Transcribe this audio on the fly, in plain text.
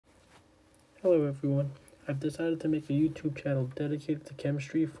Hello everyone, I've decided to make a YouTube channel dedicated to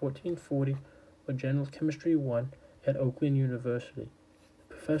Chemistry 1440 or General Chemistry 1 at Oakland University.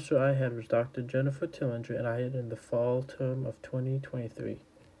 The professor I had was Dr. Jennifer Tillinger and I had in the fall term of 2023.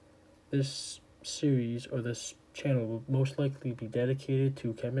 This series or this channel will most likely be dedicated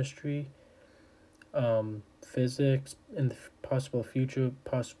to chemistry, physics, and the possible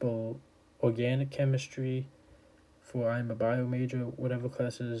organic chemistry, for I'm a bio major, whatever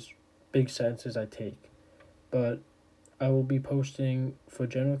classes, big sciences I take. But I will be posting for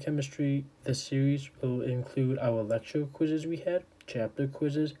general chemistry. This series will include our lecture quizzes we had, chapter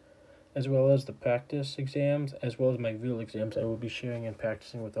quizzes, as well as the practice exams, as well as my real exams I will be sharing and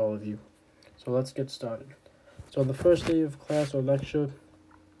practicing with all of you. So let's get started. So the first day of class or lecture,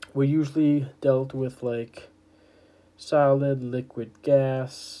 we're usually dealt with like solid, liquid,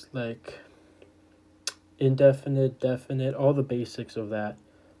 gas, like indefinite, definite, all the basics of that.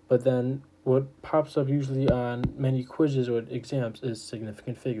 But then what pops up usually on many quizzes or exams is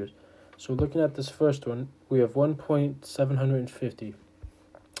significant figures. So looking at this first one, we have 1.750.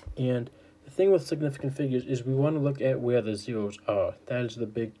 And the thing with significant figures is we want to look at where the zeros are. That is the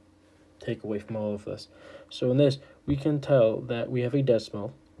big takeaway from all of this. So in this, we can tell that we have a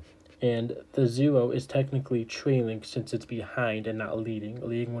decimal, and the 0 is technically trailing since it's behind and not leading.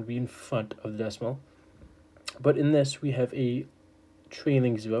 Leading would be in front of the decimal. But in this, we have a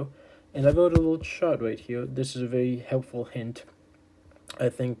trailing 0. And I wrote a little chart right here. This is a very helpful hint, I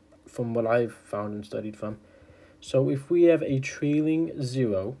think, from what I've found and studied from. So if we have a trailing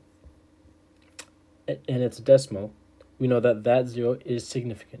 0 and it's decimal, we know that that 0 is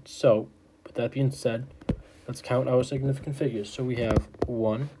significant. So with that being said, let's count our significant figures. So we have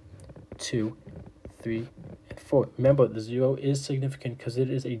 1, 2, 3, and 4. Remember, the 0 is significant because it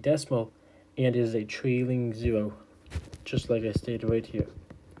is a decimal and it is a trailing 0, just like I stated right here,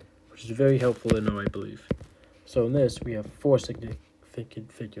 which is very helpful to know, I believe. So in this, we have 4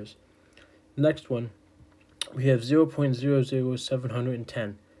 significant figures. The next one, we have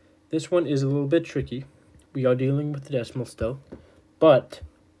 0.00710. This one is a little bit tricky. We are dealing with the decimal still, but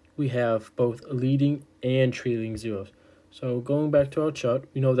we have both leading and trailing zeros. So going back to our chart,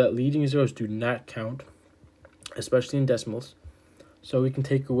 we know that leading zeros do not count, especially in decimals. So we can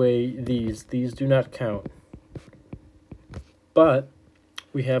take away these. These do not count. But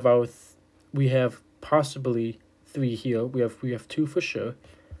we have possibly 3 here. We have 2 for sure.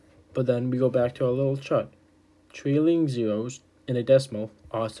 But then we go back to our little chart. Trailing zeros in a decimal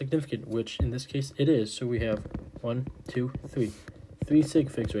are significant, which in this case it is. So we have 1, 2, 3. 3 sig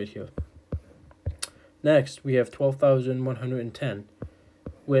figs right here. Next, we have 12,110,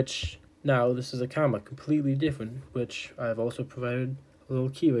 which now this is a comma, completely different, which I've also provided a little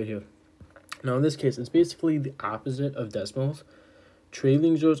key right here. Now in this case, it's basically the opposite of decimals.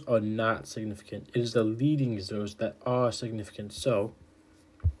 Trailing zeros are not significant. It is the leading zeros that are significant. So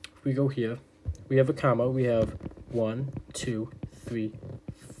if we go here, we have a comma. We have 1, 2, 3,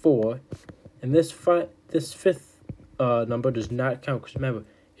 4, and this fifth number does not count because remember,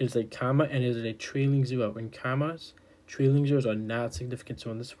 it is a comma and it is a trailing 0. In commas, trailing zeros are not significant. So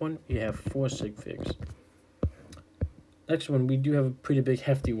in this one, we have 4 sig figs. Next one, we do have a pretty big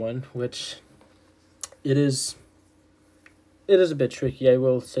hefty one, which it is a bit tricky, I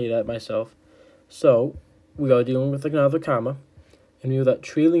will say that myself. So we are dealing with another comma, and we know that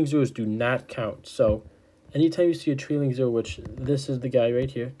trailing zeros do not count. So anytime you see a trailing 0, which this is the guy right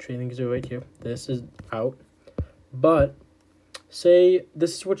here, trailing 0 right here, this is out. But say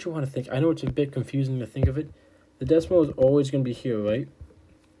this is what you want to think. I know it's a bit confusing to think of it. The decimal is always going to be here, right?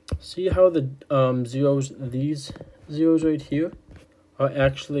 See how the zeros, these zeros right here, are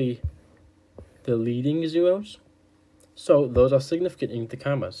actually the leading zeros? So those are significant in the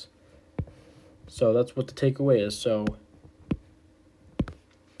commas. So that's what the takeaway is. So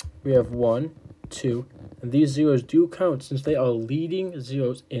we have 1, 2, and these zeros do count since they are leading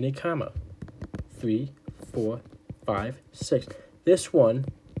zeros in a comma. 3, 4, 5, 6. This one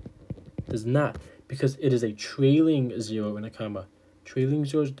does not, because it is a trailing 0 in a comma. Trailing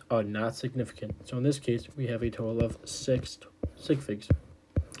zeros are not significant. So in this case, we have a total of 6 sig figs.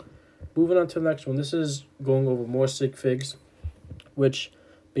 Moving on to the next one. This is going over more sig figs, which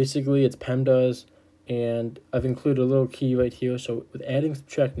basically it's PEMDAS, and I've included a little key right here. So with adding and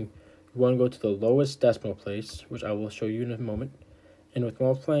subtracting, you want to go to the lowest decimal place, which I will show you in a moment. And with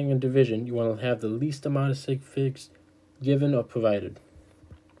multiplying and division, you want to have the least amount of sig figs given or provided.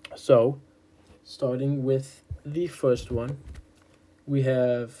 So, starting with the first one, we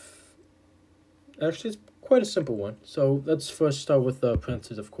have, actually it's quite a simple one. So let's first start with the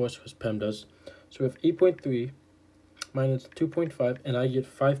parentheses, of course, because PEMDAS. So we have 8.3 minus 2.5, and I get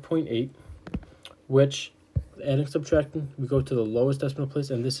 5.8. which, adding, subtracting, we go to the lowest decimal place,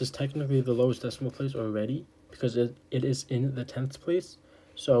 and this is technically the lowest decimal place already, because it is in the 10th place.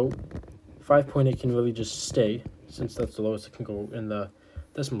 So 5.8 can really just stay, since that's the lowest it can go in the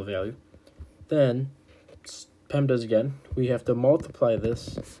decimal value. Then, PEMDAS again, we have to multiply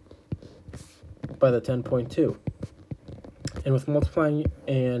this by the 10.2. And with multiplying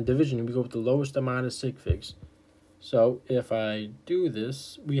and division, we go with the lowest amount of sig figs. So if I do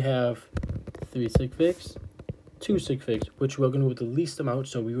this, we have 3 sig figs, 2 sig figs, which we're going to go with the least amount,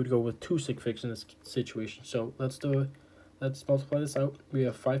 so we would go with 2 sig figs in this situation. So let's multiply this out. We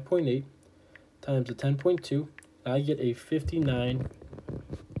have 5.8 times the 10.2, and I get a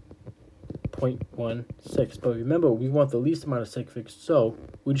 59.16. But remember, we want the least amount of sig figs, so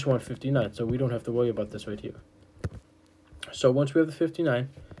we just want 59, so we don't have to worry about this right here. So once we have the 59,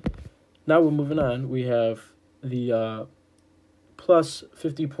 now we're moving on. We have the plus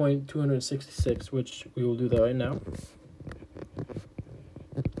 50.266, which we will do that right now.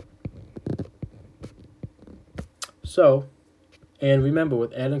 So, and remember,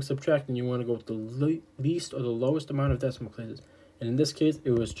 with adding, subtracting, you want to go with the least or the lowest amount of decimal places. And in this case, it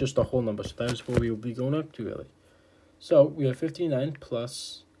was just a whole number, so that is what we will be going up to, really. So we have 59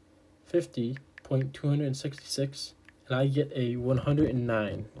 plus 50.266, and I get a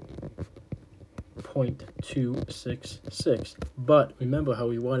 109.266. But remember how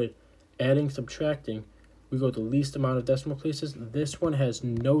we wanted adding, subtracting, we go with the least amount of decimal places. This one has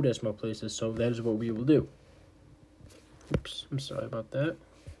no decimal places, so that is what we will do. Oops, I'm sorry about that.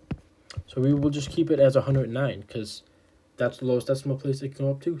 So we will just keep it as 109, because that's the lowest decimal place it can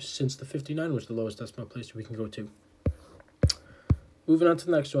go up to, since the 59 was the lowest decimal place we can go to. Moving on to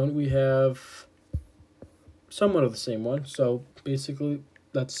the next one, we have somewhat of the same one. So basically,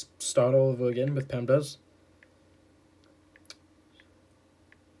 let's start all over again with PEMDAS.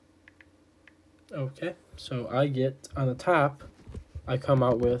 Okay, so I get, on the top, I come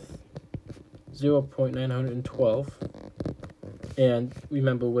out with 0.912. And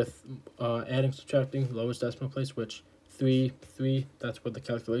remember, with adding, subtracting, lowest decimal place, which 3, that's what the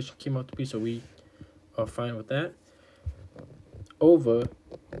calculation came out to be, so we are fine with that. Over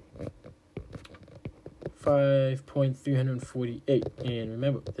 5.348, and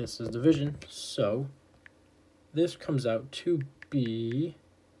remember, this is division, so this comes out to be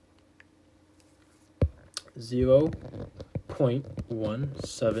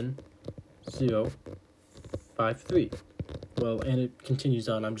 0.17053. Well, and it continues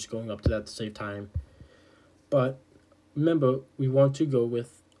on. I'm just going up to that to save time. But remember, we want to go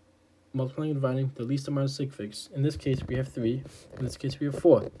with multiplying and dividing the least amount of sig figs. In this case, we have 3. In this case, we have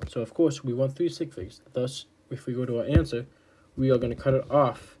 4. So, of course, we want 3 sig figs. Thus, if we go to our answer, we are going to cut it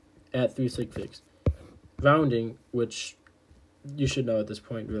off at 3 sig figs. Rounding, which you should know at this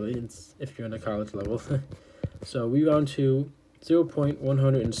point, really, it's if you're in a college level. So, we round to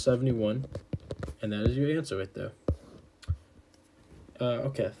 0.171, and that is your answer right there.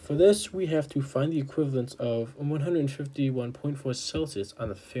 Okay, for this, we have to find the equivalence of 151.4 Celsius on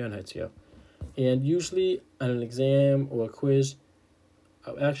the Fahrenheit scale. And usually on an exam or a quiz,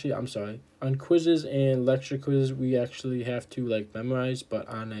 on quizzes and lecture quizzes, we actually have to memorize, but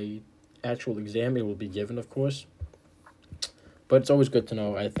on a actual exam, it will be given, of course. But it's always good to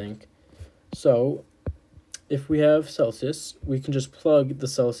know, I think. So, if we have Celsius, we can just plug the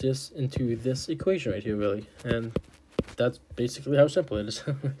Celsius into this equation right here, really. And that's basically how simple it is.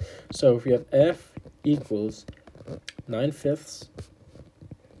 So if we have F equals 9/5,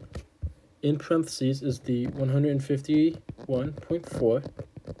 in parentheses is the 151.4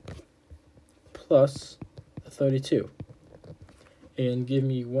 plus 32. And give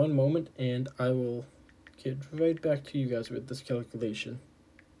me one moment and I will get right back to you guys with this calculation.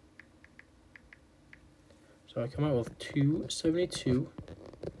 So I come out with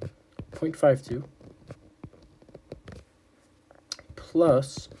 272.52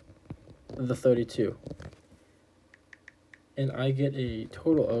 plus the 32. And I get a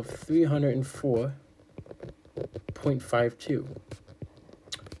total of 304.52.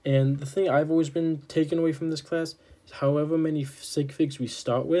 And the thing I've always been taken away from this class is however many sig figs we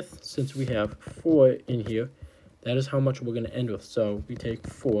start with, since we have 4 in here, that is how much we're going to end with. So we take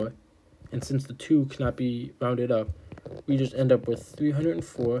 4, and since the 2 cannot be rounded up, we just end up with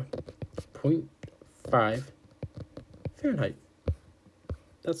 304.5 Fahrenheit.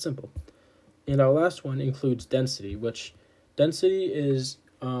 That's simple. And our last one includes density, which density is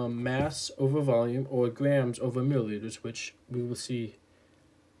mass over volume, or grams over milliliters, which we will see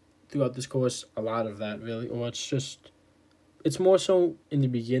throughout this course a lot of that, really. Or it's more so in the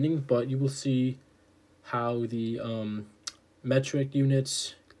beginning, but you will see how the metric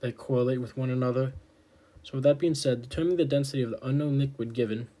units that correlate with one another. So with that being said, determine the density of the unknown liquid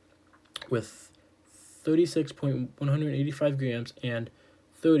given with 36.185 grams and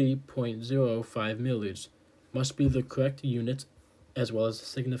 30.05 milliliters. Must be the correct unit as well as the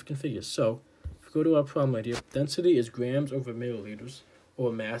significant figures. So if we go to our problem right here, density is grams over milliliters,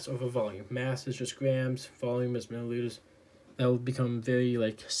 or mass over volume. Mass is just grams, volume is milliliters. That will become very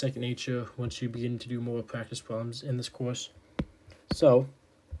like second nature once you begin to do more practice problems in this course. So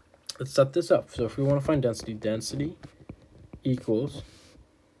let's set this up. So if we want to find density, density equals,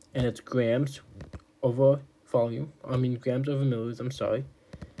 and it's grams over volume, grams over milliliters, I'm sorry,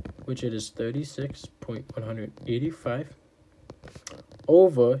 which it is 36.185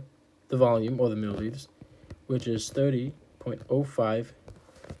 over the volume, or the milliliters, which is 30.05.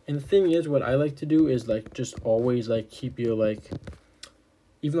 And the thing is, what I like to do is like just always like keep your like,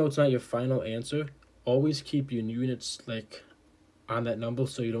 even though it's not your final answer, always keep your units like on that number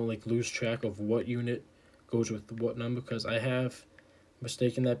so you don't like lose track of what unit goes with what number, because I have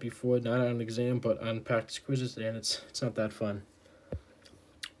mistaken that before, not on an exam but on practice quizzes, and it's not that fun.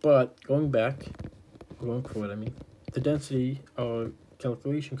 But going forward, the density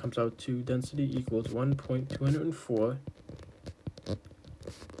calculation comes out to density equals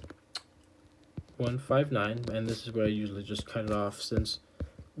 1.204.159, and this is where I usually just cut it off, since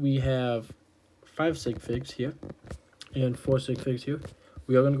we have 5 sig figs here and 4 sig figs here.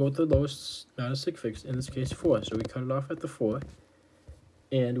 We are going to go with the lowest amount of sig figs, in this case 4, so we cut it off at the 4,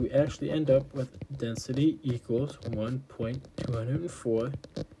 and we actually end up with density equals 1.204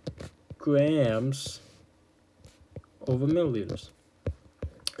 grams over milliliters.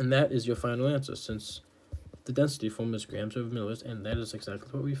 And that is your final answer, since the density form is grams over milliliters, and that is exactly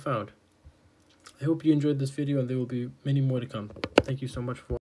what we found. I hope you enjoyed this video, and there will be many more to come. Thank you so much for